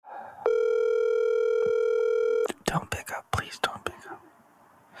don't pick up. Please don't pick up.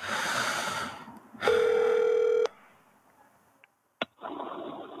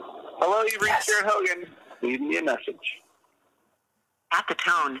 Hello, you've reached Jared Hogan. Leave me a message. At the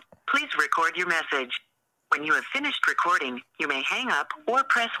tone, please record your message. When you have finished recording, you may hang up or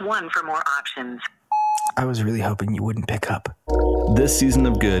press 1 for more options. I was really hoping you wouldn't pick up. This season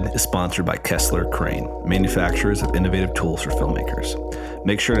of Good is sponsored by Kessler Crane, manufacturers of innovative tools for filmmakers.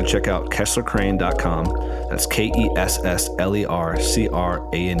 Make sure to check out KesslerCrane.com. That's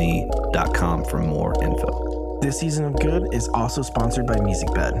KESSLERCRANE.com for more info. This season of Good is also sponsored by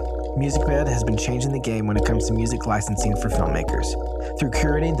MusicBed. MusicBed has been changing the game when it comes to music licensing for filmmakers through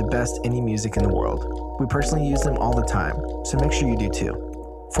curating the best indie music in the world. We personally use them all the time, so make sure you do too.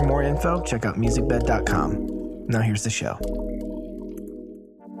 For more info, check out musicbed.com. Now here's the show.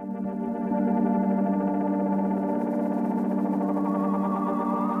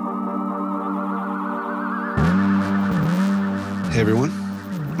 Hey everyone,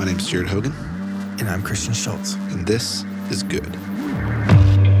 my name is Jared Hogan. And I'm Christian Schultz. And this is Good.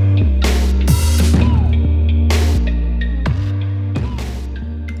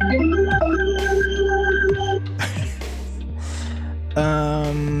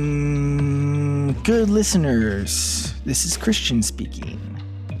 Good listeners, this is Christian speaking.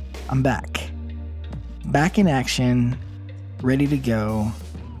 I'm back in action, ready to go,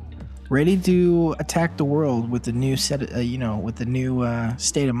 ready to attack the world with the new set, with the new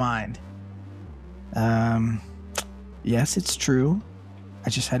state of mind. Yes, it's true. I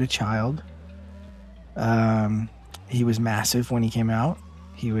just had a child. He was massive when he came out.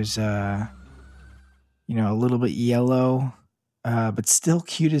 He was, a little bit yellow. But still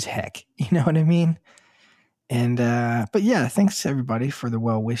cute as heck. You know what I mean? And, but yeah, thanks everybody for the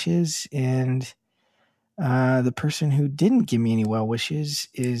well wishes. And, the person who didn't give me any well wishes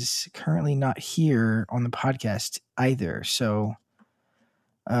is currently not here on the podcast either. So,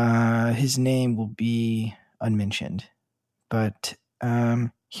 his name will be unmentioned, but,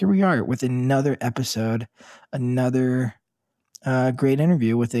 here we are with another episode, another, great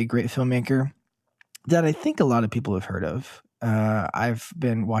interview with a great filmmaker that I think a lot of people have heard of. I've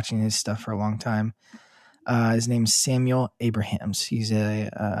been watching his stuff for a long time. His name's Samuel Abrahams. He's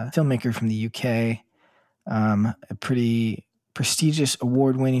a filmmaker from the UK, a pretty prestigious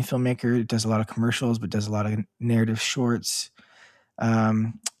award-winning filmmaker. Does a lot of commercials, but does a lot of narrative shorts.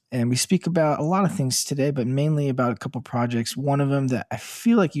 And we speak about a lot of things today, but mainly about a couple projects. One of them that I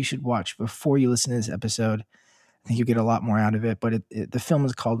feel like you should watch before you listen to this episode. I think you'll get a lot more out of it, but the film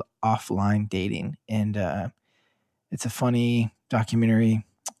is called Offline Dating. And, it's a funny documentary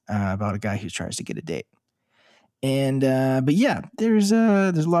about a guy who tries to get a date. And but yeah, there's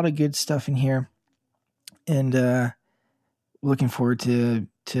a lot of good stuff in here, and looking forward to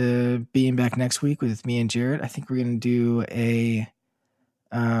being back next week with me and Jared. I think we're gonna do an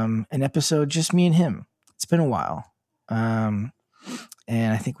episode just me and him. It's been a while, and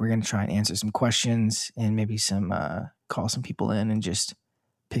I think we're gonna try and answer some questions and maybe call some people in and just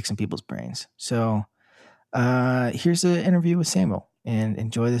pick some people's brains. So. Here's an interview with Samuel, and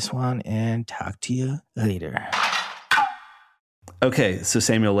enjoy this one, and talk to you later. Okay, so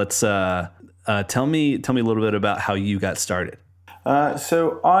Samuel, let's tell me a little bit about how you got started.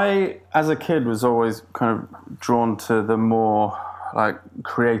 So I, as a kid, was always kind of drawn to the more like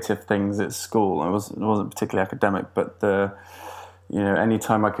creative things at school. It wasn't particularly academic, but any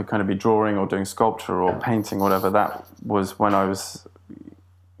time I could kind of be drawing or doing sculpture or painting, or whatever, that was when I was,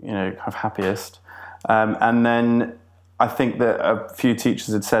 kind of happiest. And then I think that a few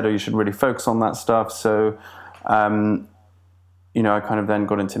teachers had said, you should really focus on that stuff. So, I kind of then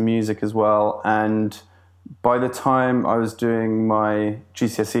got into music as well. And by the time I was doing my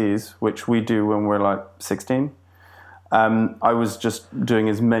GCSEs, which we do when we're like 16, I was just doing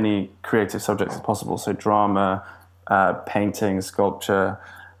as many creative subjects as possible. So drama, painting, sculpture,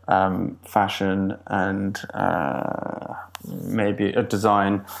 fashion, and maybe a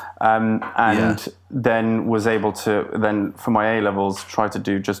design, then was able to for my A-levels try to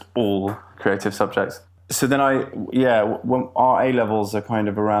do just all creative subjects. So then when our A-levels are kind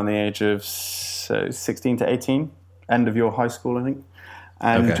of around the age of 16 to 18, end of your high school, I think.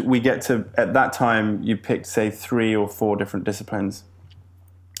 And we get to, at that time, you picked, say, 3 or 4 different disciplines.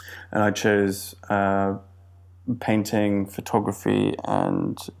 And I chose painting, photography,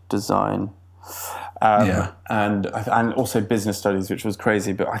 and design. And also business studies, which was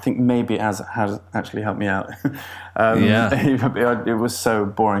crazy, but I think maybe it has actually helped me out. It was so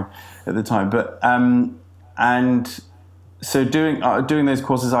boring at the time, but and so doing those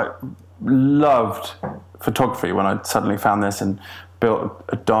courses, I loved photography when I suddenly found this, and built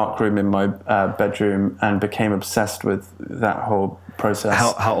a dark room in my bedroom and became obsessed with that whole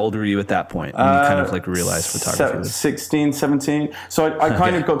process. How old were you at that point when you kind of like realized photography was 16, 17. So I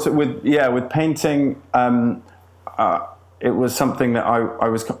kind of got to with painting. It was something that I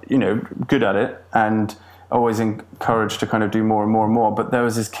was, good at it and always encouraged to kind of do more and more and more. But there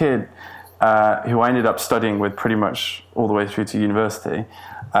was this kid who I ended up studying with pretty much all the way through to university,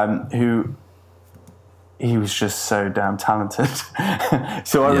 who he was just so damn talented.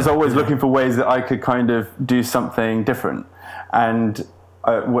 So I was always looking for ways that I could kind of do something different. And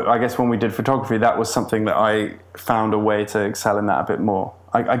I guess when we did photography, that was something that I found a way to excel in that a bit more.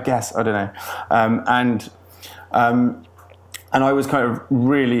 I guess, I don't know. And I was kind of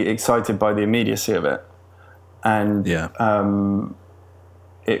really excited by the immediacy of it. And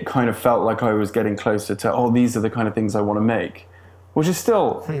it kind of felt like I was getting closer to, these are the kind of things I want to make. Which is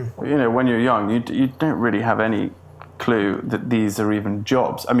still, when you're young, you don't really have any clue that these are even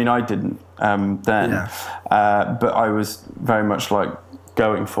jobs. I mean, I didn't then, but I was very much like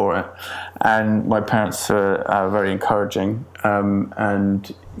going for it. And my parents were very encouraging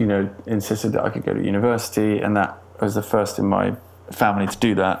and, insisted that I could go to university, and that was the first in my family to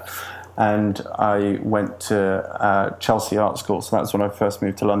do that. And I went to Chelsea Art School, so that's when I first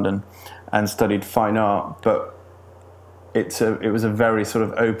moved to London and studied fine art, but it was a very sort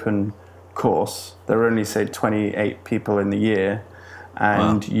of open course. There were only, say, 28 people in the year,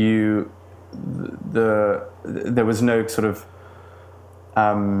 and there was no sort of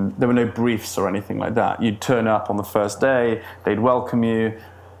there were no briefs or anything like that. You'd turn up on the first day, they'd welcome you,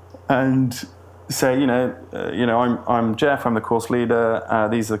 and say, I'm Jeff, I'm the course leader.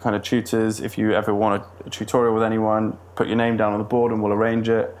 These are the kind of tutors. If you ever want a tutorial with anyone, put your name down on the board and we'll arrange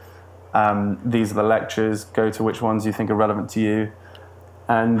it. These are the lectures, go to which ones you think are relevant to you.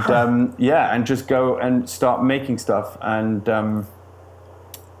 And and just go and start making stuff. And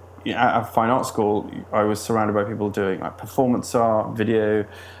at Fine Art School, I was surrounded by people doing like performance art, video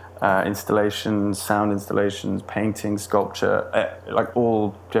installations, sound installations, painting, sculpture, like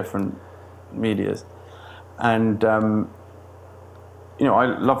all different medias. And, I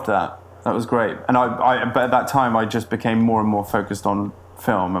loved that. That was great. And but at that time, I just became more and more focused on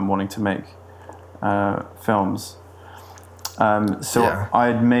film and wanting to make films. I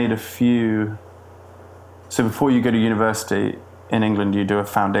had made a few. So before you go to university in England, you do a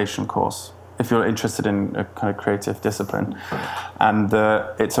foundation course if you're interested in a kind of creative discipline, and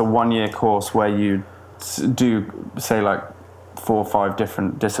it's a 1-year course where you do, say, like 4 or 5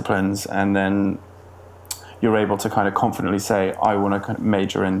 different disciplines, and then you're able to kind of confidently say, I want to kind of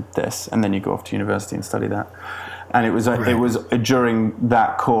major in this, and then you go off to university and study that. And it was during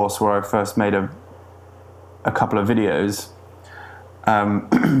that course where I first made a couple of videos,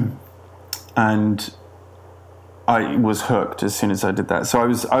 and I was hooked as soon as I did that. So I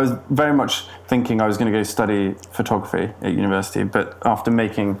was very much thinking I was going to go study photography at university, but after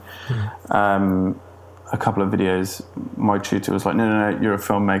making a couple of videos, my tutor was like, no, you're a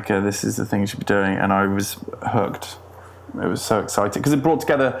filmmaker, this is the thing you should be doing. And I was hooked. It was so exciting because it brought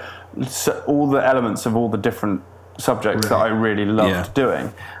together all the elements of all the different subjects that I really loved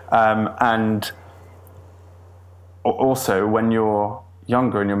doing. And also, when you're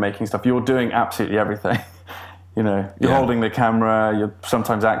younger and you're making stuff, you're doing absolutely everything. You're holding the camera, you're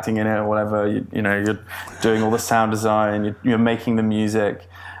sometimes acting in it or whatever, you're doing all the sound design, you're making the music.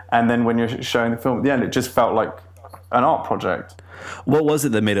 And then when you're showing the film at the end, it just felt like an art project. What was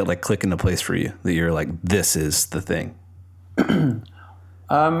it that made it like click into place for you? That you're like, this is the thing? It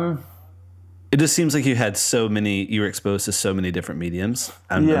just seems like you were exposed to so many different mediums.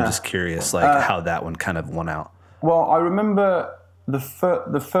 I'm just curious, like how that one kind of won out. Well, I remember the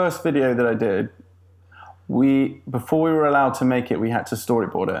first video that I did, before we were allowed to make it, we had to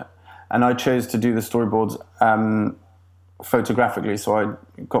storyboard it. And I chose to do the storyboards photographically. So I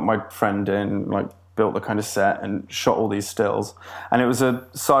got my friend in, like built the kind of set and shot all these stills. And it was a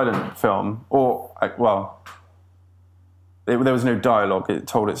silent film, there was no dialogue. It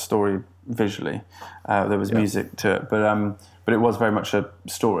told its story visually. There was music to it, but it was very much a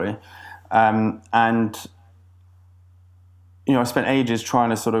story. And I spent ages trying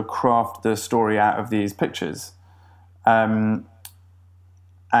to sort of craft the story out of these pictures. And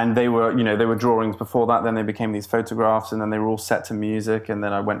they were drawings before that, then they became these photographs, and then they were all set to music, and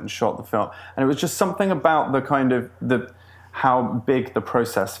then I went and shot the film. And it was just something about the kind of how big the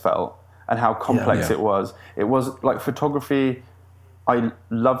process felt and how complex it was. It was like photography, I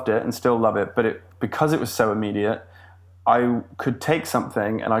loved it and still love it, but because it was so immediate, I could take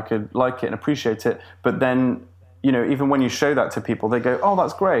something and I could like it and appreciate it, but then, even when you show that to people, they go, oh,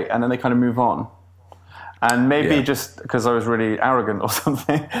 that's great, and then they kind of move on. And maybe just because I was really arrogant or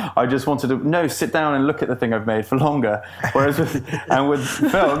something, I just wanted to, sit down and look at the thing I've made for longer. Whereas with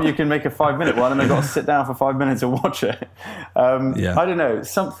film, you can make a 5-minute one and I've got to sit down for 5 minutes and watch it. I don't know,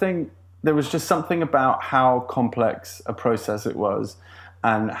 there was just something about how complex a process it was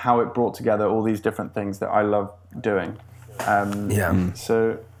and how it brought together all these different things that I love doing.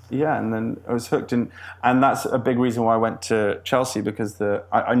 So, and then I was hooked in, and that's a big reason why I went to Chelsea, because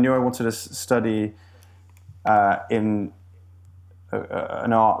I knew I wanted to study in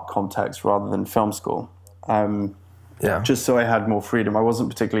an art context rather than film school. Just so I had more freedom. I wasn't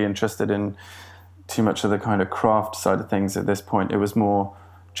particularly interested in too much of the kind of craft side of things at this point. It was more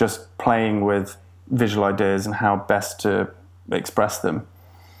just playing with visual ideas and how best to express them.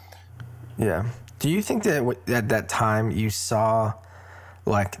 Yeah. Do you think that at that time you saw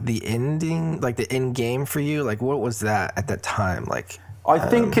like the ending, like the end game for you? Like what was that at that time? Like I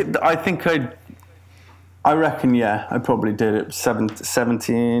reckon, I probably did it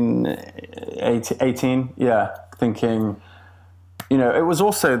 17, 18, thinking, it was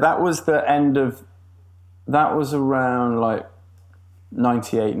also, that was around like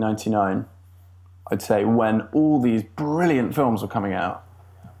 98, 99, I'd say, when all these brilliant films were coming out.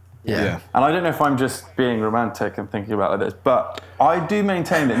 Yeah. And I don't know if I'm just being romantic and thinking about this, but I do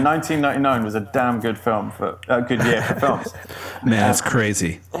maintain that 1999 was a damn good good year for films. Man, that's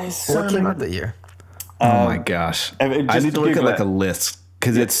crazy. What came out that year? Oh my gosh! I need to look at like a list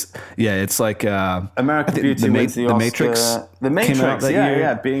because it's like American Beauty wins the Oscar. Matrix. The Matrix, came out that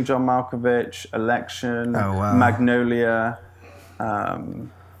year. Being John Malkovich, Election, Magnolia.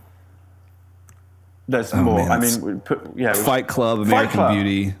 There's more. Man, I mean, Fight Club, American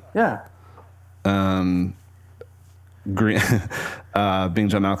Beauty. Yeah. Being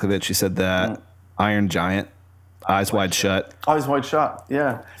John Malkovich, you said that. Iron Giant. Eyes Wide Shut. Eyes Wide Shut,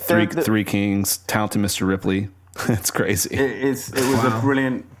 yeah. Three Kings, Talented Mr. Ripley. It's crazy. It was a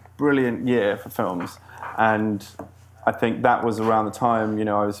brilliant year for films. And I think that was around the time,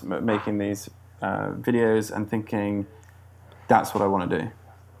 I was making these videos and thinking, that's what I want to do.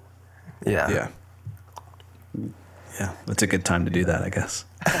 Yeah. Yeah, it's a good time to do that, I guess.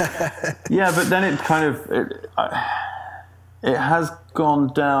 Yeah, but then it kind of, it has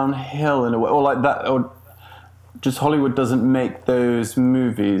gone downhill in a way. Or like that, or just Hollywood doesn't make those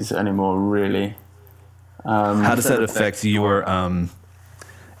movies anymore, really. How does that affect your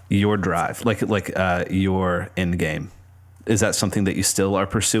drive, like your end game? Is that something that you still are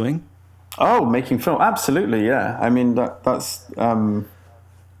pursuing? Oh, making film, absolutely, yeah. I mean, that's the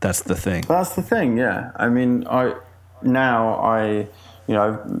thing. That's the thing, yeah. I mean, I've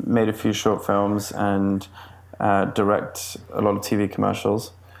made a few short films and direct a lot of TV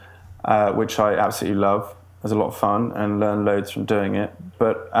commercials, which I absolutely love. It was a lot of fun and learned loads from doing it.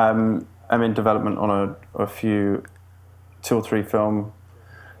 But I'm in development on a few 2 or 3 film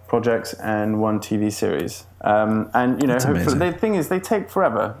projects and 1 TV series. And hopefully, the thing is, they take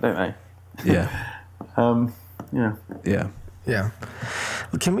forever, don't they? Yeah. Yeah.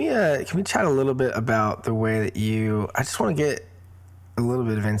 Can we chat a little bit about the way that I just want to get a little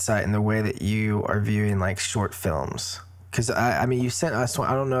bit of insight in the way that you are viewing like short films. Because I mean, you sent us one.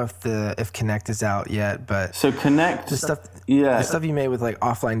 I don't know if Connect is out yet, but so Connect, the stuff you made with like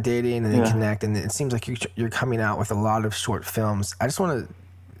Offline Dating and then Connect, and it seems like you're coming out with a lot of short films. I just want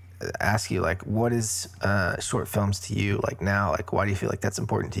to ask you, like, what is short films to you like now? Like, why do you feel like that's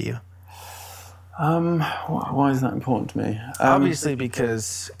important to you? Why is that important to me? Obviously,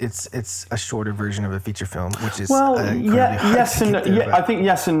 because it's a shorter version of a feature film, which is yes and no. I think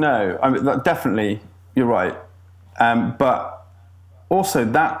yes and no. I mean, definitely, you're right. But also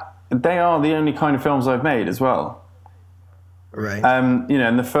that they are the only kind of films I've made as well. Right.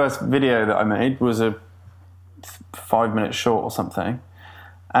 And the first video that I made was a 5-minute short or something,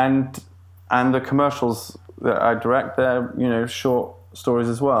 and the commercials that I direct, they're short stories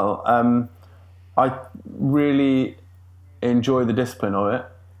as well. I really enjoy the discipline of it.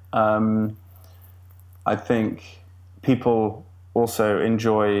 I think people also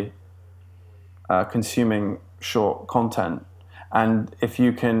enjoy consuming short content, and if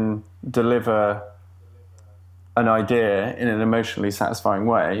you can deliver an idea in an emotionally satisfying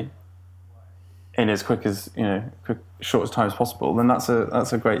way in as short as time as possible, then that's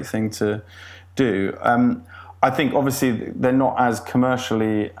a great thing to do. I think obviously they're not as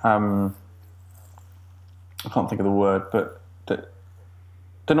commercially I can't think of the word, but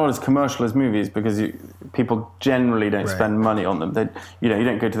they're not as commercial as movies because people generally don't spend money on them. You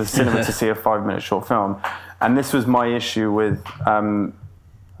don't go to the cinema to see a 5-minute short film. And this was my issue with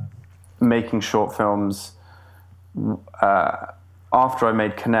making short films after I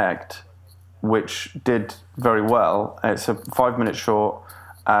made Connect. which did very well. It's a 5-minute short.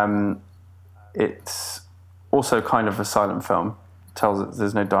 It's also kind of a silent film.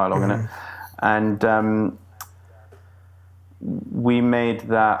 There's no dialogue in it. And we made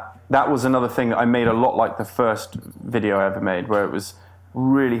that. That was another thing that I made a lot like the first video I ever made, where it was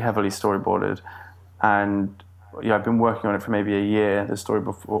really heavily storyboarded. And yeah, I've been working on it for maybe a year, the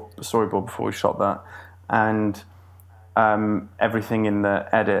storyboard before we shot that. And everything in the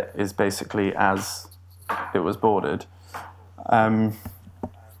edit is basically as it was boarded. That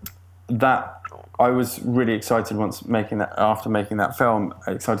I was really excited after making that film,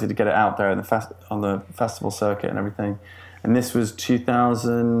 excited to get it out there on the festival circuit and everything. And this was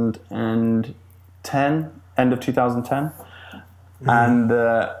 2010, end of 2010. And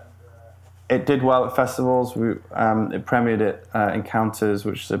it did well at festivals. It premiered at Encounters,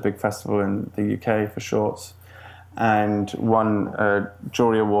 which is a big festival in the UK for shorts, and won a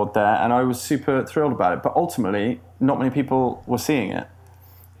jury award there. And I was super thrilled about it. But ultimately, not many people were seeing it.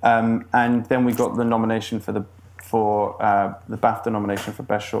 And then we got the nomination for the BAFTA nomination for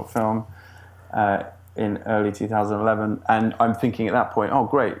Best Short Film in early 2011. And I'm thinking at that point, oh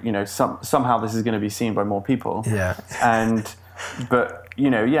great, somehow this is going to be seen by more people. Yeah. But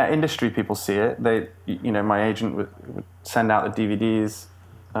industry people see it. My agent would send out the DVDs,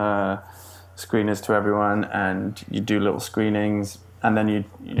 screeners to everyone, and you do little screenings, and then you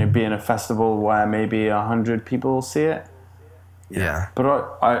be in a festival where maybe 100 people see it. Yeah.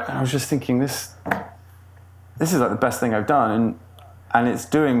 But I was just thinking, this is like the best thing I've done, and it's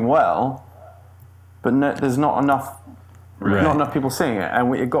doing well, but there's not enough people seeing it,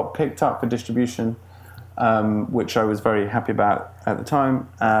 and it got picked up for distribution, which I was very happy about at the time,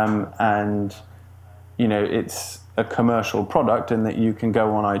 and it's a commercial product in that you can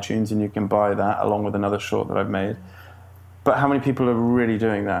go on iTunes and you can buy that along with another short that I've made. But how many people are really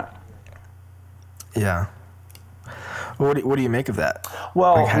doing that? Yeah. What do you make of that?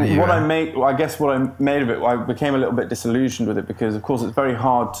 Well, I guess what I made of it, I became a little bit disillusioned with it because, of course, it's very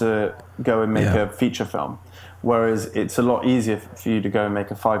hard to go and make a feature film, whereas it's a lot easier for you to go and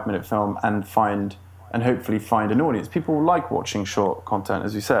make a 5-minute film and hopefully find an audience. People like watching short content,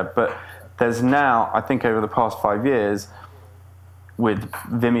 as you said, but there's now, I think over the past 5 years, with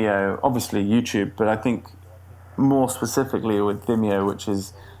Vimeo, obviously YouTube, but I think more specifically with Vimeo, which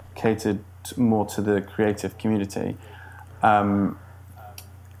is catered more to the creative community,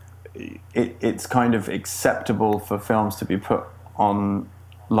 it's kind of acceptable for films to be put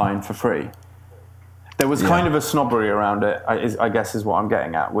online for free. There was kind of a snobbery around it, I guess is what I'm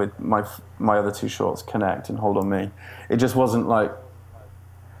getting at with my other two shorts, Connect and Hold On Me. It just wasn't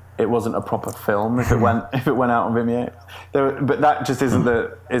it wasn't a proper film if it went out on Vimeo. But that just isn't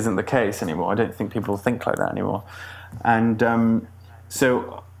the case anymore. I don't think people think like that anymore. And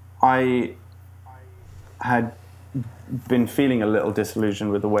so I had been feeling a little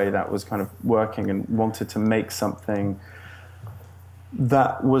disillusioned with the way that was kind of working and wanted to make something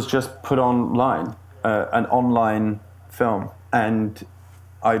that was just put online, an online film. And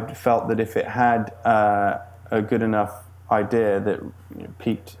I felt that if it had a good enough idea that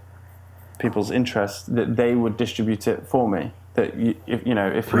piqued people's interest, that they would distribute it for me. That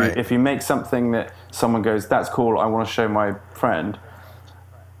if you make something that someone goes, that's cool, I want to show my friend,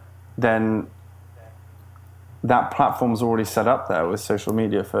 then that platform's already set up there with social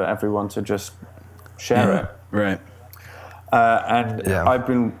media for everyone to just share it. Right. I've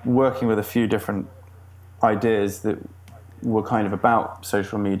been working with a few different ideas that were kind of about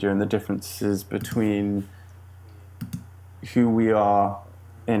social media and the differences between who we are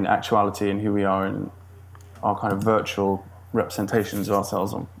in actuality and who we are in our kind of virtual representations of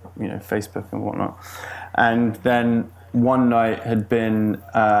ourselves on Facebook and whatnot. And then one night had been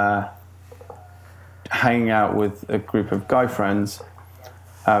hanging out with a group of guy friends,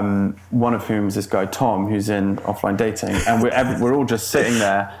 one of whom is this guy Tom, who's in Offline Dating, and we're all just sitting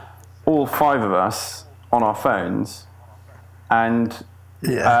there, all 5 of us on our phones, and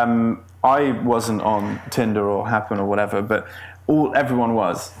I wasn't on Tinder or Happen or whatever, but everyone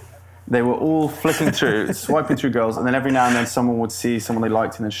was. They were all flicking through, swiping through girls, and then every now and then someone would see someone they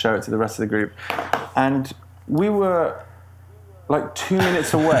liked and then show it to the rest of the group. And we were like 2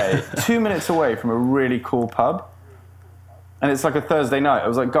 minutes away from a really cool pub. And it's like a Thursday night. I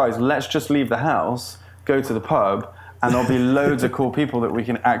was like, guys, let's just leave the house, go to the pub, and there'll be loads of cool people that we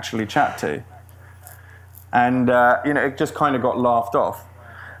can actually chat to. And, it just kind of got laughed off.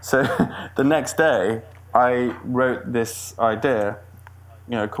 So the next day, I wrote this idea,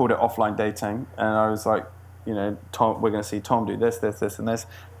 called it Offline Dating. And I was like, Tom, we're going to see Tom do this, and this.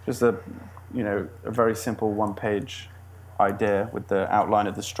 Just a very simple 1-page idea with the outline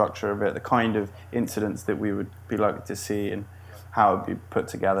of the structure of it, the kind of incidents that we would be likely to see and how it would be put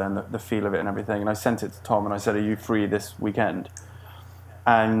together and the feel of it and everything. And I sent it to Tom and I said, are you free this weekend?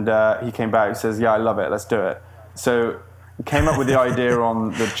 And he came back and says, yeah, I love it, let's do it. So we came up with the idea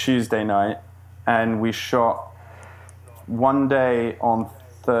on the Tuesday night, and we shot one day on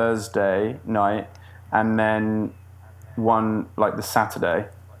Thursday night and then one like the Saturday.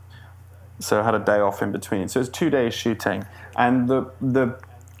 So I had a day off in between. So it was 2 days shooting. And the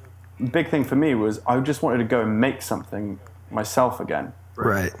big thing for me was I just wanted to go and make something myself again.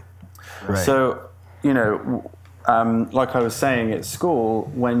 Right. So, you know, like I was saying at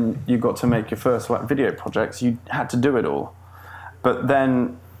school, when you got to make your first video projects, you had to do it all. But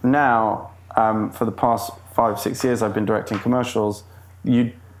then now, for the past 5-6 years, I've been directing commercials,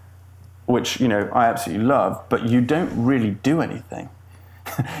 which, you know, I absolutely love, but you don't really do anything.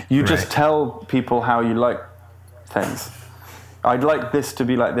 You just tell people how you like things. I'd like this to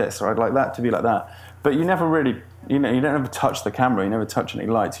be like this, or I'd like that to be like that. But you never really, you know, you don't ever touch the camera, you never touch any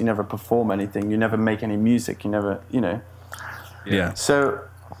lights, you never perform anything, you never make any music, you never, you know. Yeah. So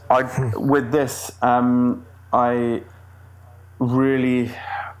with this, I really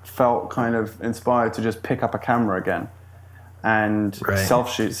felt kind of inspired to just pick up a camera again and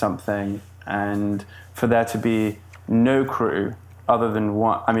self-shoot something, and for there to be no crew other than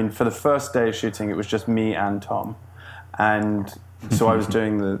one. I mean, for the first day of shooting, it was just me and Tom, and so I was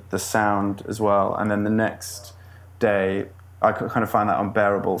doing the sound as well. And then the next day, I kind of found that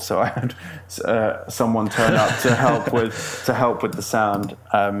unbearable, so I had someone turn up to help with the sound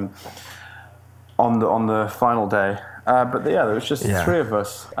on the final day. But yeah, there was just the three of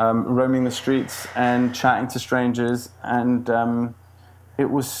us roaming the streets and chatting to strangers, and it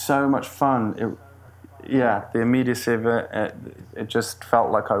was so much fun. The immediacy of it just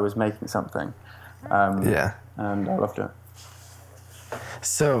felt like I was making something. And I loved it.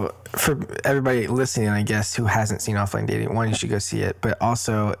 So for everybody listening, I guess, who hasn't seen Offline Dating, one, you should go see it. But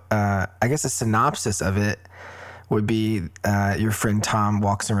also, I guess a synopsis of it would be your friend Tom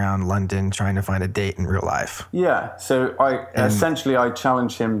walks around London trying to find a date in real life. Yeah, so I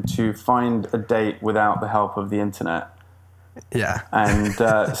challenge him to find a date without the help of the internet. Yeah. And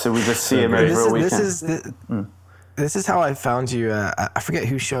so we just see him over a weekend. This is how I found you. I forget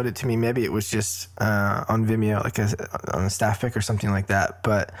who showed it to me. Maybe it was just on Vimeo, like on a staff pick or something like that.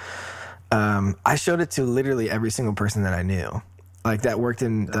 But I showed it to literally every single person that I knew, like that worked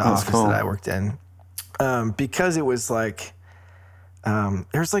in the office that I worked in. Because it was like,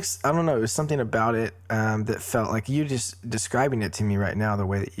 there's like, I don't know, it was something about it that felt like you just describing it to me right now, the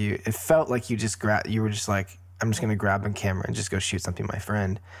way that it felt like you just you were just like, I'm just going to grab a camera and just go shoot something with my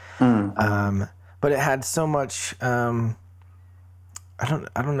friend. But it had so much, I don't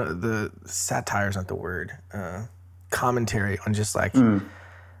know, the satire is not the word, commentary on just like,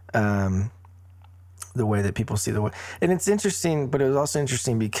 the way that people see the world. And it's interesting, but it was also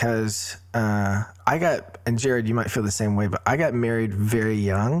interesting because and Jared, you might feel the same way, but I got married very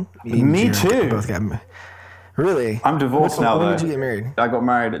young. Me too. Both got Really? I'm divorced now, though. When did you get married? I got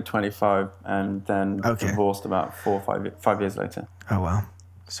married at 25 and then divorced about 4 or 5 years later. Oh, wow.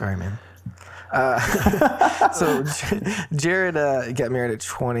 Sorry, man. So Jared got married at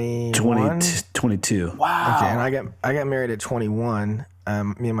 21? 22. Wow. Okay, and I got married at 21.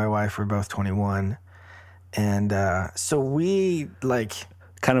 Me and my wife were both 21. And so we like...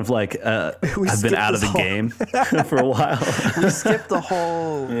 Kind of like I've been out of the game for a while. We skipped the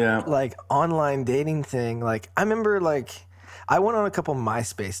whole like online dating thing. Like I remember like I went on a couple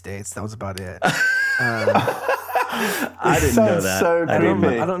MySpace dates. That was about it. I didn't know that. So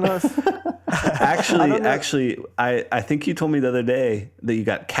creepy. I don't know if Actually, I think you told me the other day that you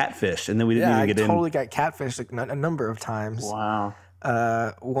got catfished, and then we didn't even get in. I totally got catfished like a number of times. Wow.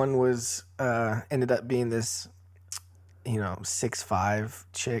 One was ended up being this, 6'5"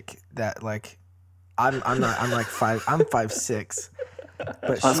 chick that like I'm like 5'6",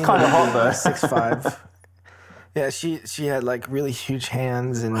 but that's kind of hot though. 6'5". Yeah, she had like really huge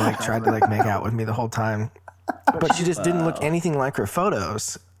hands and like tried to like make out with me the whole time, but she just didn't look anything like her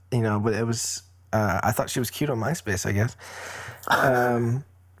photos, But it was I thought she was cute on MySpace, I guess.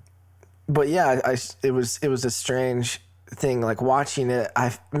 But yeah, it was a strange thing. Like watching it,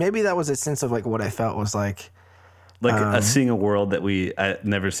 maybe that was a sense of like what I felt was like seeing a world that we had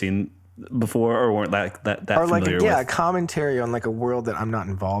never seen before or weren't like that or like familiar with. A commentary on like a world that I'm not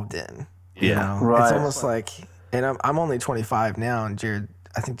involved in. Right. It's almost like, and I'm only 25 now, and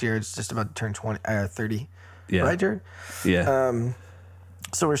I think Jared's just about to turn 30. Yeah. Right, Jared? Yeah.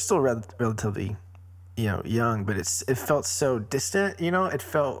 So we're still relatively, young, but it felt so distant. It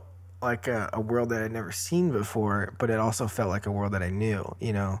felt like a world that I'd never seen before, but it also felt like a world that I knew,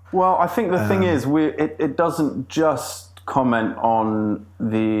 you know? Well, I think the thing is, it doesn't just comment on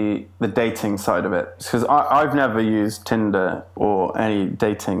the dating side of it, because I've never used Tinder or any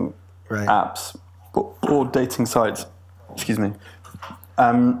dating apps or dating sites. Excuse me.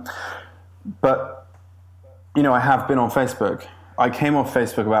 But, you know, I have been on Facebook. I came off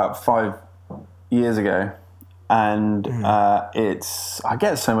Facebook about 5 years ago, and I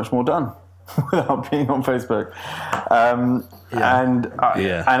get so much more done without being on Facebook. And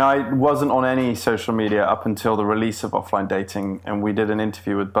I wasn't on any social media up until the release of Offline Dating, and we did an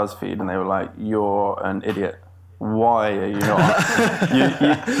interview with BuzzFeed, and they were like, "You're an idiot. Why are you not?"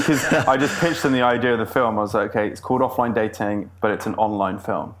 Because I just pitched them the idea of the film. I was like, "Okay, it's called Offline Dating, but it's an online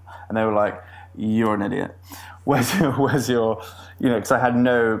film," and they were like, "You're an idiot. Where's your you know," because I had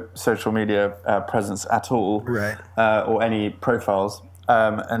no social media presence at all, or any profiles,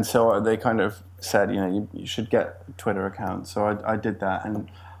 and so they kind of said, you know, you should get a Twitter account. So I did that, and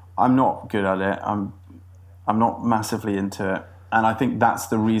I'm not good at it. I'm not massively into it, and I think that's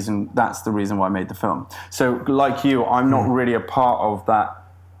the reason why I made the film. So like you, I'm not really a part of that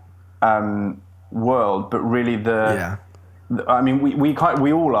world, but really I mean, we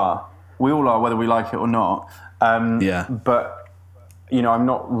all are whether we like it or not. But you know, I'm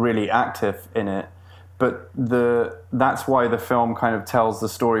not really active in it. But that's why the film kind of tells the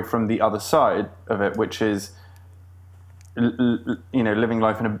story from the other side of it, which is, you know, living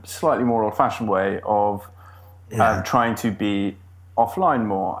life in a slightly more old-fashioned way of trying to be offline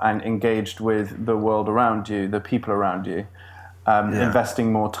more and engaged with the world around you, the people around you,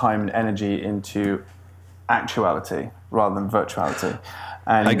 investing more time and energy into actuality rather than virtuality.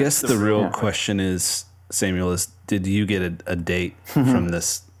 And I guess the real question is, Samuel, did you get a date from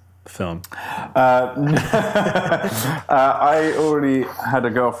this film? I already had a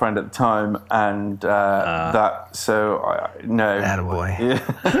girlfriend at the time, and no. Attaboy.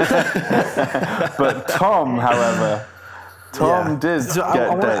 But Tom, however, did get dates.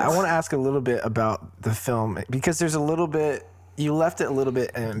 I want to ask a little bit about the film, because there's a little bit, you left it a little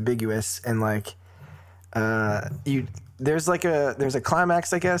bit ambiguous, and like there's a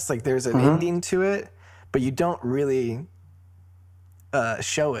climax, I guess, like there's an ending to it, but you don't really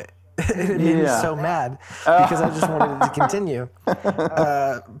show it. It made me so mad because I just wanted it to continue.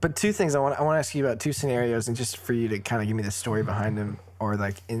 But two things I want to ask you about, two scenarios, and just for you to kind of give me the story behind them, or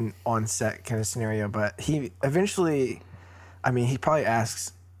like in on set kind of scenario. But he eventually, I mean, he probably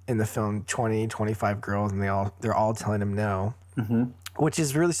asks in the film 20, 25 girls, and they're all telling him no, which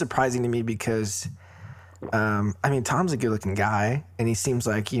is really surprising to me because, I mean, Tom's a good looking guy, and he seems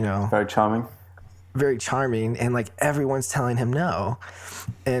like, you know, very charming, and like everyone's telling him no,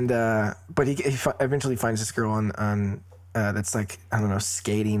 and but he eventually finds this girl on that's like, I don't know,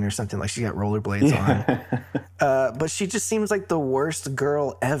 skating or something, like she got rollerblades on, but she just seems like the worst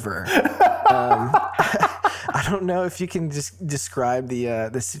girl ever. I don't know if you can just describe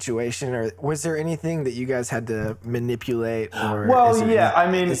the situation, or was there anything that you guys had to manipulate? Or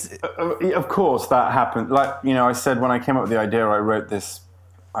I mean, of course that happened. Like, you know, I said when I came up with the idea, I wrote this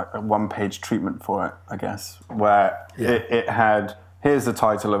a one-page treatment for it, I guess, where it had, here's the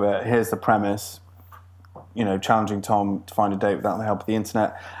title of it, here's the premise, you know, challenging Tom to find a date without the help of the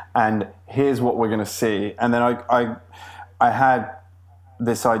internet, and here's what we're going to see. And then I had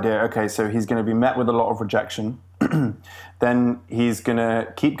this idea, okay, so he's going to be met with a lot of rejection, then he's going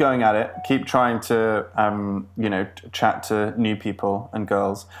to keep going at it, keep trying to, you know, chat to new people and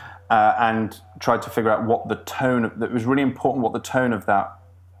girls, and try to figure out what the tone of, it was really important what the tone of that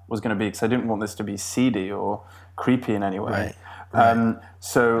was going to be, because I didn't want this to be seedy or creepy in any way. Right.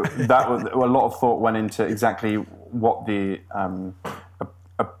 So that was, a lot of thought went into exactly what the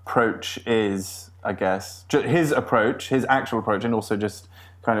approach is, I guess. His actual approach, and also just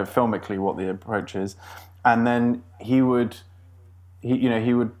kind of filmically what the approach is. And then he would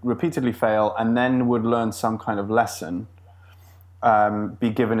repeatedly fail, and then would learn some kind of lesson, be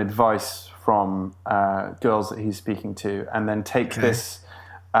given advice from girls that he's speaking to, and then take this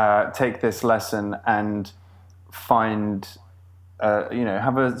lesson and find,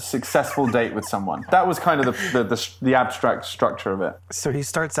 have a successful date with someone. That was kind of the abstract structure of it. So he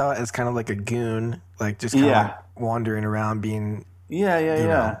starts out as kind of like a goon, like just kind of wandering around being a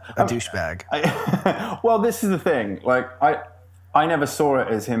douchebag. Well, this is the thing. Like, I never saw it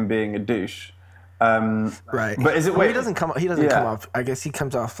as him being a douche. Right. But is it? Well, he doesn't come off. I guess he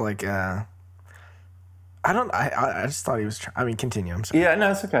comes off like. I just thought he was. Continue. I'm sorry. Yeah,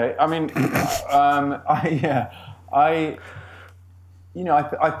 no, it's okay. I mean, I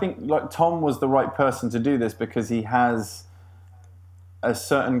think like Tom was the right person to do this, because he has a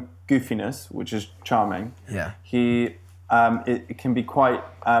certain goofiness, which is charming. Yeah. He it can be quite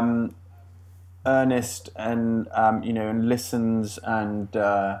earnest and and listens, and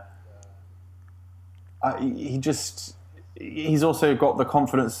he's also got the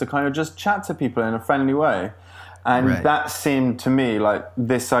confidence to kind of just chat to people in a friendly way, and that seemed to me like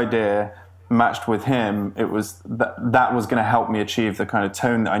this idea matched with him. It was that was going to help me achieve the kind of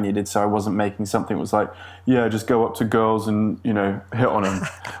tone that I needed, so I wasn't making something that was like, just go up to girls and hit on them,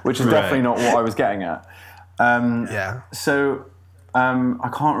 which is definitely not what I was getting at. So I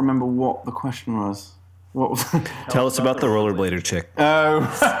can't remember what the question was. What was? Tell us about the rollerblader chick. Oh.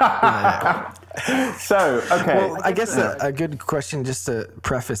 So, okay. Well, I guess a good question just to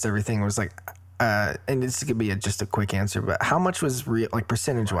preface everything was like, and this could be just a quick answer, but how much was real, like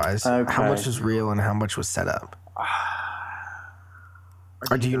percentage-wise, how much was real and how much was set up?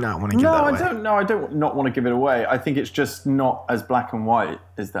 Or do you not want to give that away? I don't not want to give it away. I think it's just not as black and white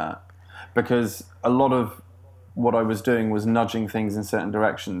as that. Because a lot of what I was doing was nudging things in certain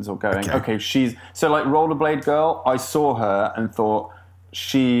directions or going, okay, so like Rollerblade Girl, I saw her and thought,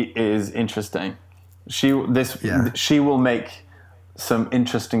 she is interesting. She will make some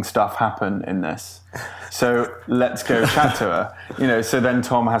interesting stuff happen in this. So let's go chat to her. So then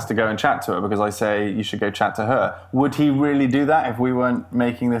Tom has to go and chat to her because I say you should go chat to her. Would he really do that if we weren't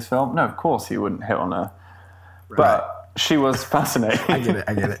making this film? No, of course he wouldn't hit on her. But she was fascinating.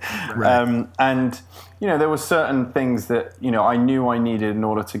 I get it. Right. And there were certain things that I knew I needed in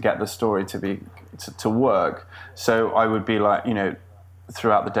order to get the story to work. So I would be like,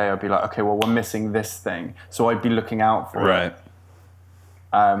 throughout the day, I'd be like, okay, well, we're missing this thing. So I'd be looking out for it.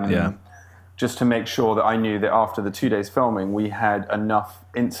 Just to make sure that I knew that after the 2 days filming, we had enough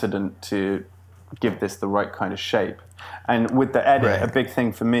incident to give this the right kind of shape. And with the edit, a big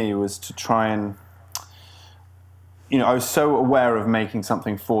thing for me was to try and, I was so aware of making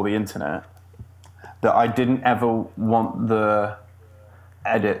something for the internet that I didn't ever want the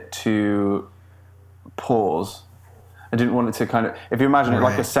edit to pause. I didn't want it to kind of, if you imagine it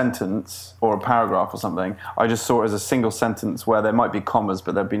like a sentence or a paragraph or something, I just saw it as a single sentence where there might be commas,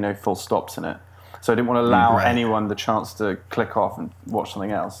 but there'd be no full stops in it. So I didn't want to allow anyone the chance to click off and watch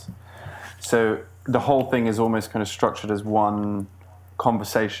something else. So the whole thing is almost kind of structured as one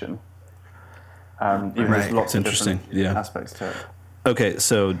conversation. Even there's lots of different aspects to it. Okay,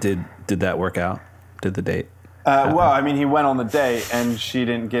 so did that work out? Did the date? He went on the date and she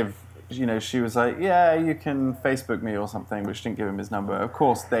didn't give... she was like, you can Facebook me or something, but she didn't give him his number. Of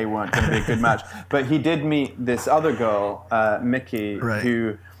course, they weren't going to be a good match. But he did meet this other girl, Mickey,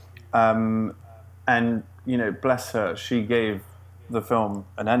 who, bless her, she gave the film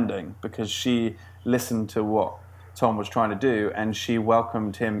an ending because she listened to what Tom was trying to do and she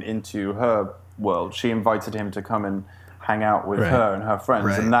welcomed him into her world. She invited him to come and hang out with her and her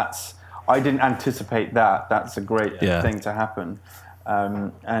friends. And I didn't anticipate that. That's a great thing to happen.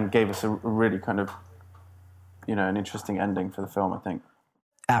 And gave us a really kind of, an interesting ending for the film, I think.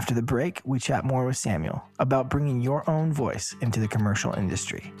 After the break, we chat more with Samuel about bringing your own voice into the commercial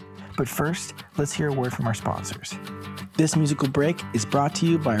industry. But first, let's hear a word from our sponsors. This musical break is brought to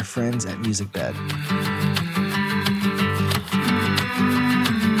you by our friends at MusicBed.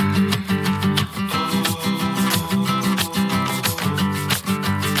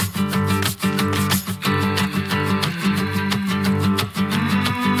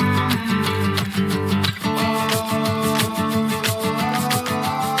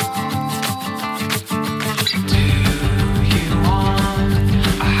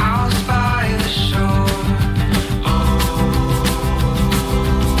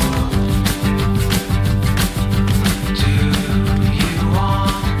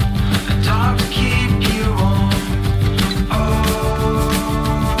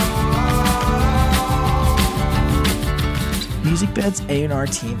 MusicBed's A&R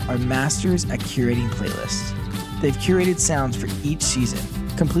team are masters at curating playlists. They've curated sounds for each season,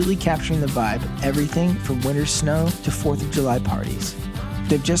 completely capturing the vibe of everything from winter snow to 4th of July parties.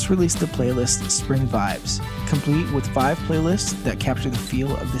 They've just released the playlist Spring Vibes, complete with 5 playlists that capture the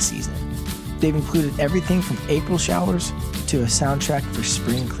feel of the season. They've included everything from April showers to a soundtrack for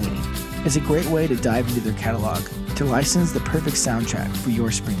spring cleaning. It's a great way to dive into their catalog to license the perfect soundtrack for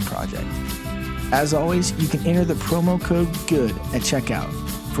your spring project. As always, you can enter the promo code GOOD at checkout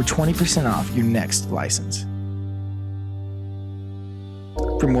for 20% off your next license.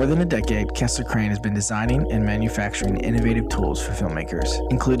 For more than a decade, Kessler Crane has been designing and manufacturing innovative tools for filmmakers,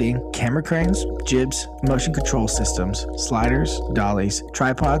 including camera cranes, jibs, motion control systems, sliders, dollies,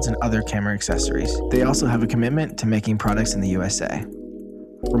 tripods, and other camera accessories. They also have a commitment to making products in the USA.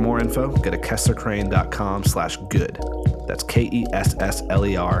 For more info, go to kesslercrane.com/good. That's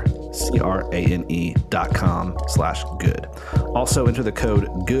KESSLER CRANE.com/good. Also enter the code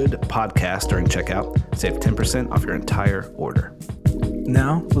GOODPODCAST during checkout. Save 10% off your entire order.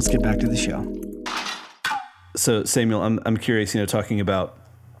 Now, let's get back to the show. So Samuel, I'm curious, talking about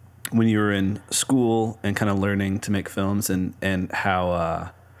when you were in school and kind of learning to make films and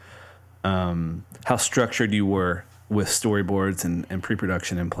how structured you were with storyboards and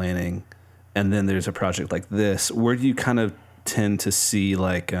pre-production and planning, and then there's a project like this. Where do you kind of tend to see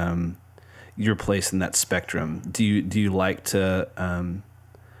like your place in that spectrum? Do you like to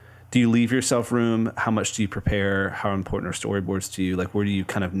do you leave yourself room? How much do you prepare? How important are storyboards to you? Like, where do you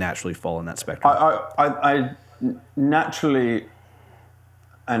kind of naturally fall in that spectrum? I naturally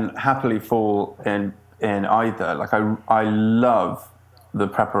and happily fall in either. Like I love the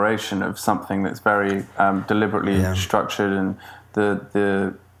preparation of something that's very deliberately structured, and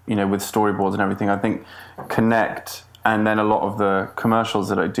the with storyboards and everything. I think Connect and then a lot of the commercials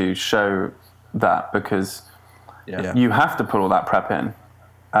that I do show that, because you have to put all that prep in.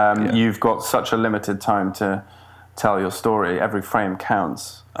 You've got such a limited time to tell your story. Every frame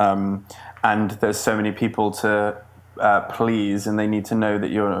counts, and there's so many people to please, and they need to know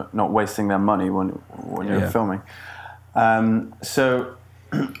that you're not wasting their money when you're filming. So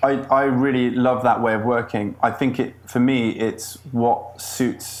I really love that way of working. I think for me, it's what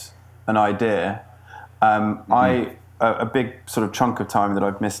suits an idea. A big sort of chunk of time that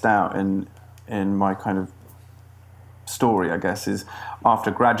I've missed out in my kind of story, I guess, is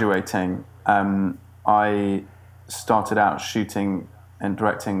after graduating, I started out shooting and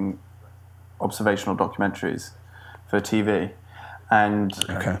directing observational documentaries for TV, and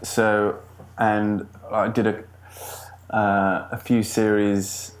I did a few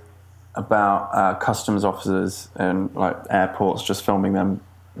series about customs officers and like airports, just filming them,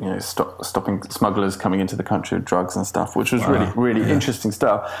 stopping smugglers coming into the country with drugs and stuff, which was really interesting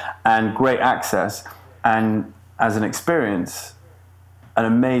stuff and great access, and as an experience, an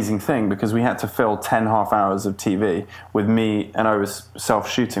amazing thing, because we had to fill 10 half hours of TV with me, and I was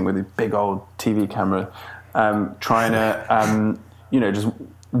self-shooting with a big old TV camera, trying to, just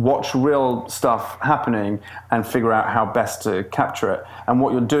watch real stuff happening and figure out how best to capture it. And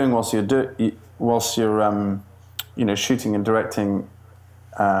what you're doing whilst you're shooting and directing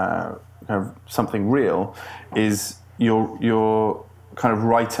kind of something real is you're kind of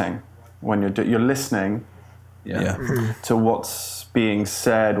writing when you're listening to what's being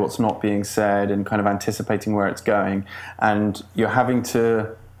said, what's not being said, and kind of anticipating where it's going. And you're having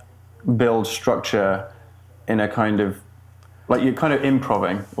to build structure in a kind of, like you're kind of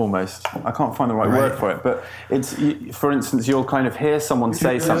improving almost. I can't find the right word for it, but it's, for instance, you'll kind of hear someone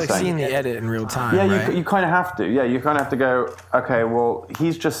say something. Like seeing the edit in real time. Yeah, right? you kind of have to. Yeah, you kind of have to go, okay, well,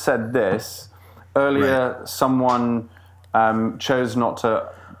 he's just said this. Earlier, someone chose not to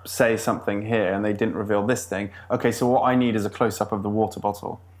say something here, and they didn't reveal this thing. Okay, so what I need is a close-up of the water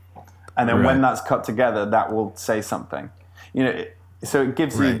bottle. And then when that's cut together, that will say something. So it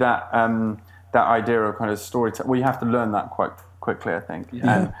gives you that idea of kind of storytelling. Well, you have to learn that quite quickly, I think.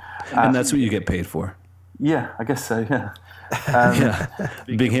 Yeah. And that's what you get paid for. Yeah, I guess so, yeah.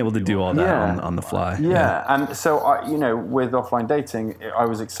 Being able to do all that on the fly. Yeah, and so, with Offline Dating, I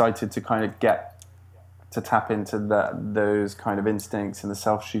was excited to kind of get to tap into those kind of instincts and the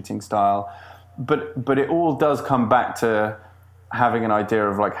self-shooting style. But it all does come back to having an idea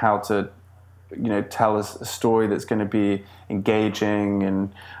of like how to, tell a story that's going to be engaging,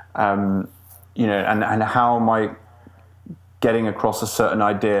 and, and how am I getting across a certain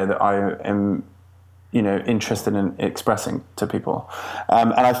idea that I am, interested in expressing to people.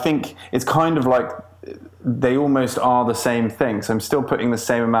 And I think it's kind of like they almost are the same thing. So I'm still putting the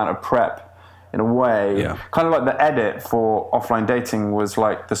same amount of prep in a way. Yeah. Kind of like the edit for Offline Dating was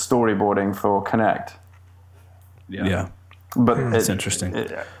like the storyboarding for Connect. Yeah. But it's interesting.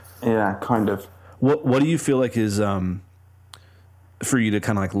 Kind of. What do you feel like is for you to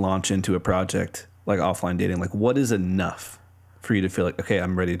kind of like launch into a project like Offline Dating? Like, what is enough for you to feel like, okay,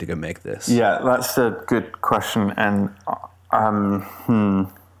 I'm ready to go make this? Yeah, that's a good question. And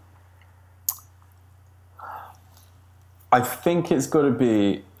I think it's got to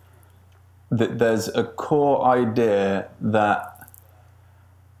be that there's a core idea that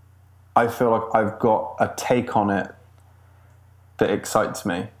I feel like I've got a take on it that excites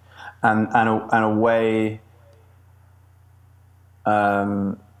me, and a way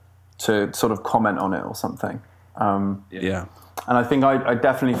to sort of comment on it or something. And I think I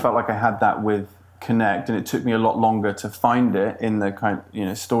definitely felt like I had that with Connect, and it took me a lot longer to find it in the kind of,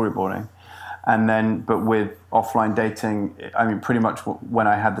 storyboarding. And then, but with Offline Dating, I mean, pretty much when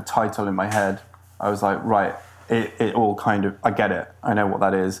I had the title in my head, I was like, right, it all kind of, I get it. I know what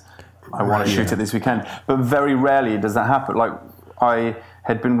that is. I want to shoot it this weekend. But very rarely does that happen. Like, I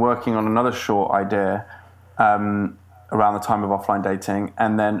had been working on another short idea around the time of Offline Dating,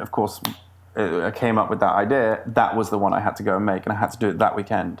 and then, of course, I came up with that idea. That was the one I had to go and make, and I had to do it that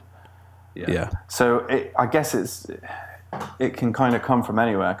weekend. Yeah. So I guess it can kind of come from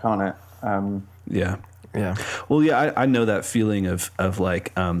anywhere, can't it? Yeah. Yeah. Well, yeah, I know that feeling of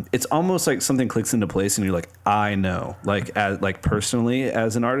like, it's almost like something clicks into place and you're like, I know, like personally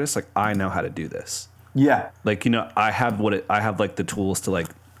as an artist, like I know how to do this. Yeah. Like, you know, I have like the tools to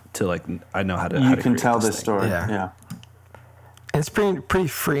I know how to. You can tell this story. Yeah. It's pretty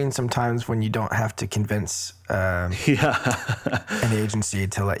freeing sometimes when you don't have to convince an agency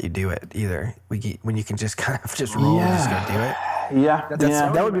to let you do it either. When you can just kind of just roll and just go do it. Yeah.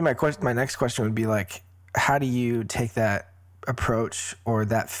 That would be my question. My next question would be like, how do you take that approach or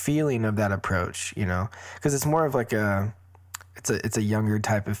that feeling of that approach? You know, because it's more of like it's a younger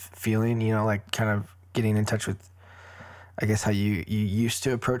type of feeling. You know, like kind of getting in touch with, I guess, how you used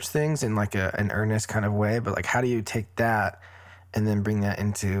to approach things in like an earnest kind of way. But like, how do you take that and then bring that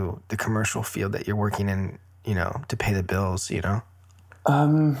into the commercial field that you're working in, you know, to pay the bills, you know?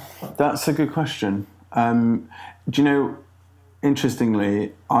 That's a good question. Do you know,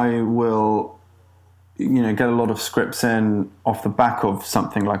 interestingly, I will, you know, get a lot of scripts in off the back of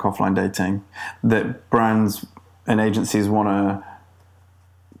something like Offline Dating that brands and agencies want to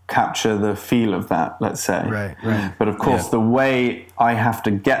capture the feel of that, let's say. Right. But of course, the way I have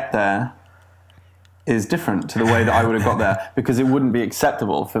to get there is different to the way that I would have got there, because it wouldn't be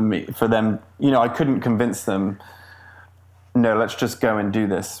acceptable for them. You know, I couldn't convince them, no, let's just go and do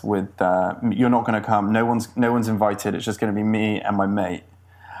this with, you're not going to come. No one's invited. It's just going to be me and my mate.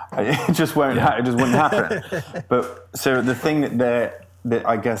 It just won't. It just wouldn't happen. But so the thing that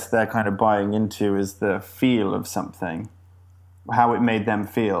I guess they're kind of buying into is the feel of something, how it made them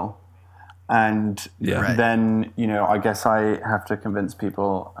feel, and then, you know, I guess I have to convince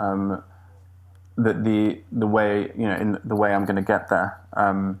people that the way, you know, in the way I'm going to get there,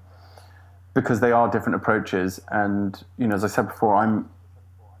 because they are different approaches, and, you know, as I said before, I'm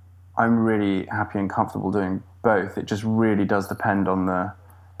really happy and comfortable doing both. It just really does depend on the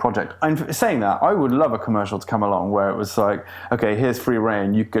project. And saying that, I would love a commercial to come along where it was like, okay, here's free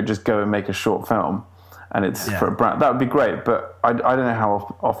reign, you could just go and make a short film, and it's for a brand. That would be great, but I don't know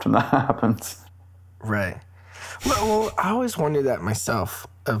how often that happens. Right. Well, I always wondered that myself,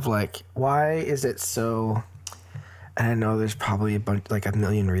 of like, why is it so, and I know there's probably a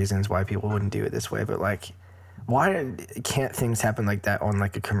million reasons why people wouldn't do it this way, but like, why can't things happen like that on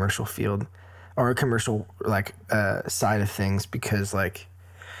like a commercial field or a commercial like side of things? Because like,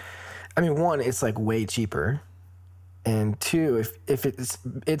 I mean, one, it's like way cheaper, and two, if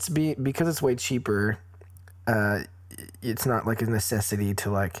because it's way cheaper, it's not like a necessity to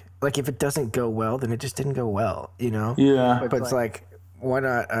like if it doesn't go well, then it just didn't go well, you know? Yeah. But it's like, why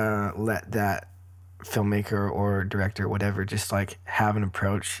not let that filmmaker or director, whatever, just like have an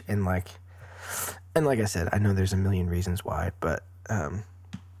approach and like I said, I know there's a million reasons why, but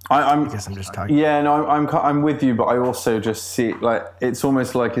I guess I'm just talking. Yeah, no, I'm with you, but I also just see, like, it's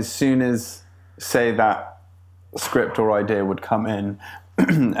almost like as soon as, say, that script or idea would come in,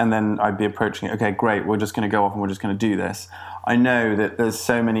 and then I'd be approaching it, okay, great, we're just going to go off and we're just going to do this. I know that there's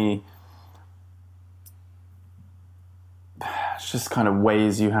so many just kind of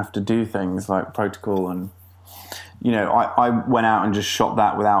ways you have to do things, like protocol, and, you know, I went out and just shot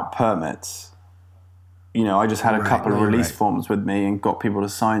that without permits. You know, I just had a couple of release forms with me and got people to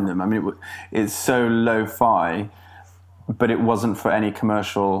sign them. I mean, it's so lo-fi, but it wasn't for any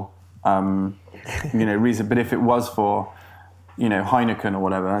commercial, you know, reason. But if it was for, you know, Heineken or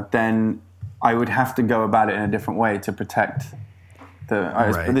whatever, then I would have to go about it in a different way to protect the.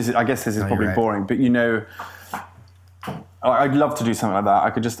 I guess this is probably boring, but, you know, I'd love to do something like that.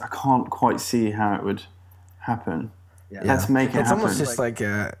 I can't quite see how it would happen. Yeah. Let's make it happen. It's almost just like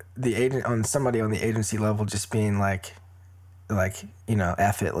the agent on somebody on the agency level just being like, you know,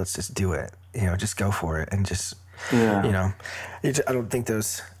 F it, let's just do it. You know, just go for it and just, you know. I don't think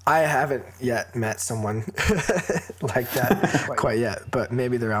I haven't yet met someone like that quite yet, but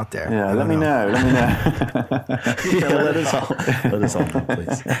maybe they're out there. Yeah, let me know. Let us all know,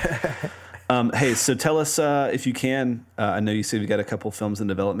 please. Hey, so tell us if you can. I know you said you got a couple films in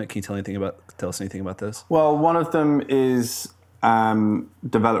development. Can you tell us anything about those? Well, one of them is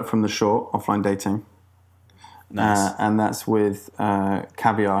developed from the short Offline Dating. Nice. And that's with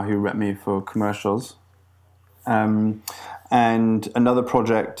Caviar, who rep me for commercials. And another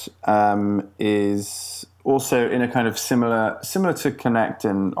project is also in a kind of similar to Connect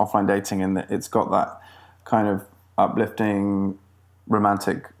and Offline Dating, in that it's got that kind of uplifting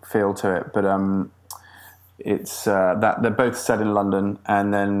romantic feel to it, but it's that they're both set in London,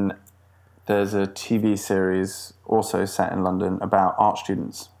 and then there's a TV series also set in London about art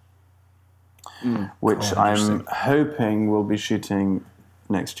students, which I'm hoping we'll be shooting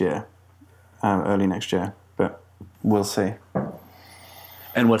next year, early next year, but we'll see.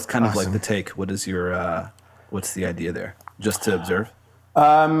 And what's kind of like the take? What is your what's the idea there? Just to observe?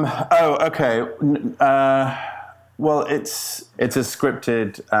 Okay. Well, it's a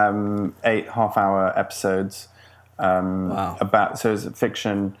scripted 8 half-hour episodes about. So it's a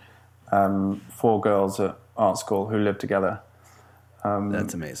fiction. 4 girls at art school who live together.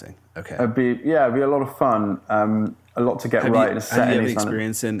 That's amazing. Okay. It'd be a lot of fun. A lot to get right. Have you had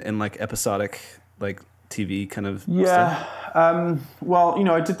experience in like episodic like TV kind of stuff?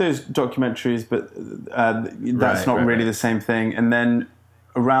 Well, I did those documentaries, but that's not really the same thing. And then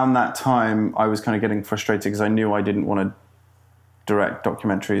around that time, I was kind of getting frustrated because I knew I didn't want to direct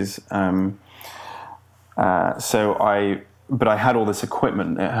documentaries. But I had all this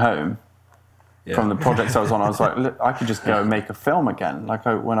equipment at home from the projects I was on. I was like, look, I could just go and make a film again, like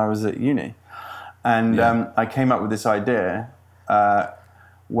when I was at uni. And I came up with this idea and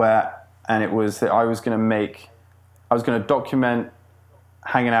it was that I was going to document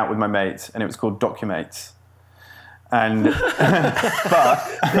hanging out with my mates, and it was called Documates. And but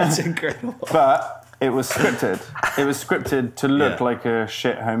that's incredible. But it was scripted. It was scripted to look like a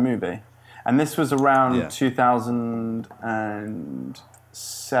shit home movie. And this was around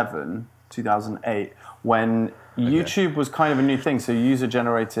 2007, 2008, when YouTube was kind of a new thing. So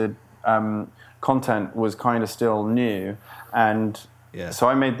user-generated content was kind of still new. And so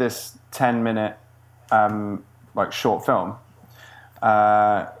I made this 10-minute short film.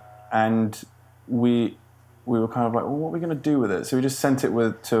 And we were kind of like, well, what are we going to do with it? So we just sent it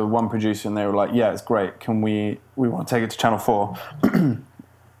to one producer, and they were like, yeah, it's great. We want to take it to Channel 4.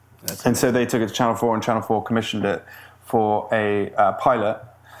 And so they took it to Channel 4, and Channel 4 commissioned it for a pilot.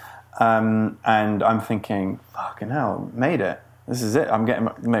 And I'm thinking, fucking hell, made it. This is it. I'm getting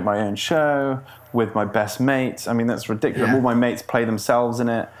to make my own show with my best mates. I mean, that's ridiculous. Yeah. All my mates play themselves in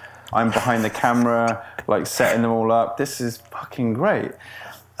it. I'm behind the camera, like setting them all up. This is fucking great.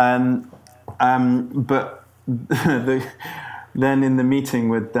 But then in the meeting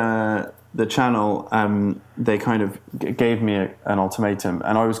with the channel, they kind of gave me an ultimatum,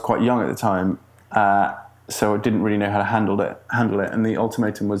 and I was quite young at the time, so I didn't really know how to handle it. And the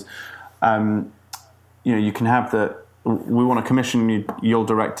ultimatum was, you can have we want to commission you, you'll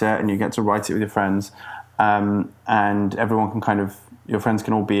direct it, and you get to write it with your friends, and everyone can your friends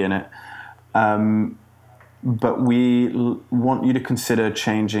can all be in it. But we want you to consider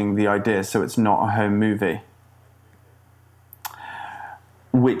changing the idea so it's not a home movie.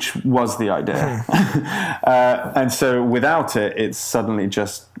 Which was the idea. And so without it, it's suddenly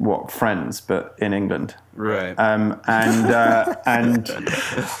just Friends, but in England. Right. And I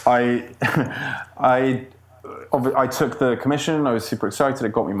took the commission. I was super excited.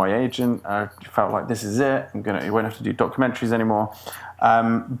 It got me my agent. I felt like this is it. I won't have to do documentaries anymore.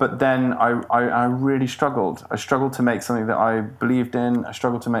 But then I really struggled. I struggled to make something that I believed in. I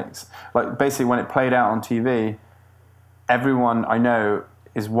struggled to make, basically when it played out on TV, everyone I know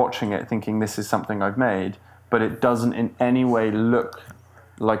is watching it thinking this is something I've made, but it doesn't in any way look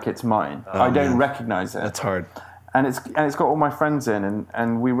like it's mine. I don't recognize it. That's hard. And it's got all my friends in,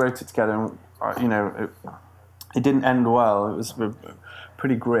 and we wrote it together, and it didn't end well. It was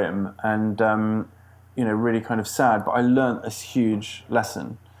pretty grim and really kind of sad, but I learned a huge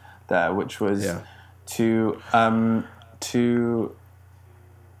lesson there, which was to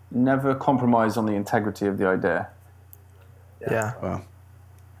never compromise on the integrity of the idea. Yeah. Wow.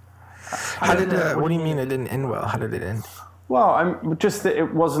 How did what do you mean it didn't end well? How did it end? Well, just that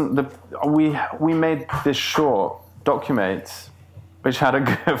it wasn't we made this short, Documates, which had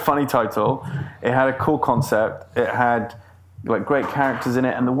a funny title. It had a cool concept. It had great characters in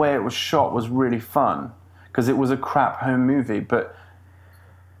it, and the way it was shot was really fun because it was a crap home movie, but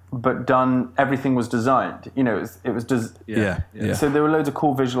done. Everything was designed. It was So there were loads of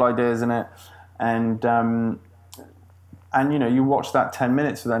cool visual ideas in it, and you watch that 10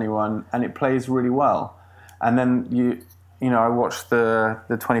 minutes with anyone, and it plays really well. And then I watched the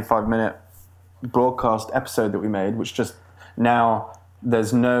 25-minute broadcast episode that we made, which just now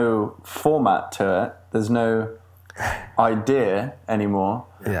there's no format to it. There's no idea anymore.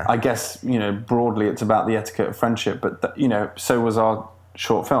 Yeah. I guess broadly it's about the etiquette of friendship, but so was our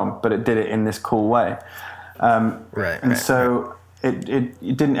short film, but it did it in this cool way. It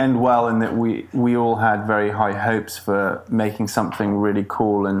didn't end well in that we all had very high hopes for making something really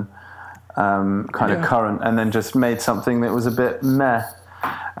cool and kind of current, and then just made something that was a bit meh.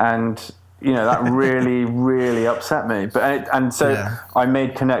 And that really, really upset me. So I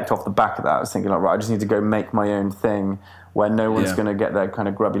made Connect off the back of that. I was thinking, like, right, I just need to go make my own thing where no one's going to get their kind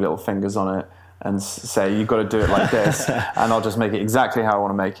of grubby little fingers on it and say, you've got to do it like this, and I'll just make it exactly how I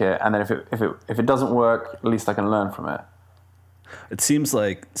want to make it. And then if it doesn't work, at least I can learn from it. It seems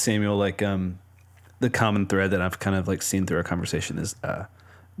like, Samuel, like the common thread that I've kind of like seen through our conversation is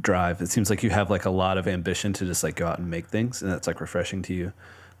drive. It seems like you have like a lot of ambition to just like go out and make things, and that's like refreshing to you.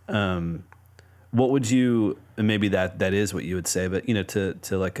 What would you, and maybe that is what you would say, but to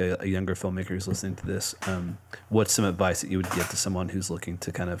like a younger filmmaker who's listening to this, what's some advice that you would give to someone who's looking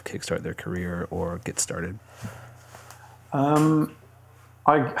to kind of kickstart their career or get started? I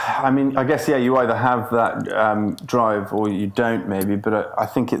mean, I guess, you either have that drive or you don't, maybe, but I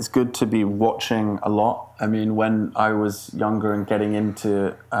think it's good to be watching a lot. I mean, when I was younger and getting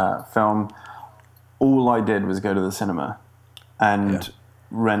into film, all I did was go to the cinema and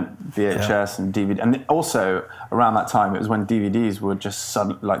rent VHS and DVD. And also, around that time, it was when DVDs were just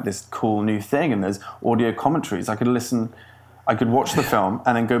like this cool new thing, and there's audio commentaries. I could watch the film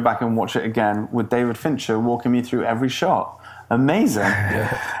and then go back and watch it again with David Fincher walking me through every shot. Amazing.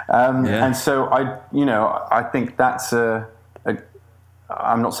 And so I think that's I'm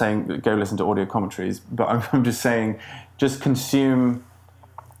not saying go listen to audio commentaries, but I'm just saying just consume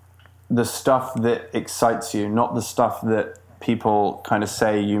the stuff that excites you, not the stuff that people kind of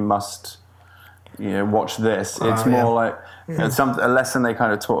say you must watch this. It's more like a lesson they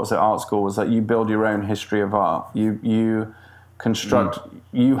kind of taught us at art school was that you build your own history of art. You construct,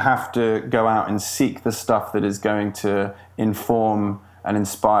 you have to go out and seek the stuff that is going to inform and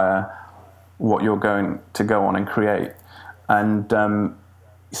inspire what you're going to go on and create. And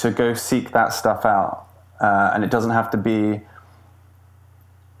so go seek that stuff out. And it doesn't have to be,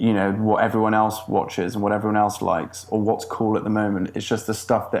 what everyone else watches and what everyone else likes or what's cool at the moment. It's just the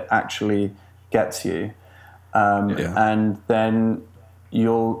stuff that actually gets you. And then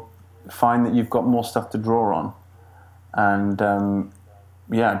you'll find that you've got more stuff to draw on. And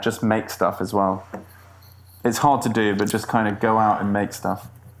just make stuff as well. It's hard to do, but just kind of go out and make stuff.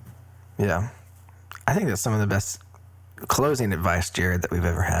 Yeah. I think that's some of the best closing advice, Jared, that we've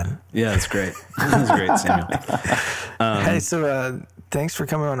ever had. Yeah, that's great. That's great, Samuel. Hey, so thanks for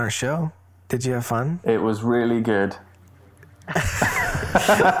coming on our show. Did you have fun? It was really good. He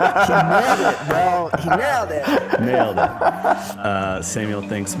nailed it, bro. He nailed it. Nailed it. Samuel,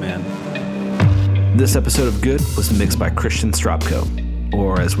 thanks, man. This episode of Good was mixed by Christian Stropko,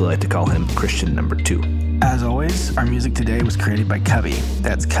 or as we like to call him, Christian number 2. As always, our music today was created by Cubby.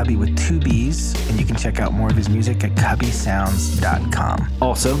 That's Cubby with 2 B's, and you can check out more of his music at cubbysounds.com.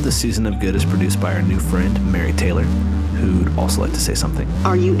 Also, this season of Good is produced by our new friend, Mary Taylor, who'd also like to say something.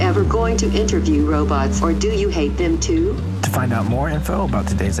 Are you ever going to interview robots, or do you hate them too? To find out more info about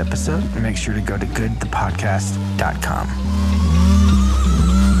today's episode, make sure to go to goodthepodcast.com.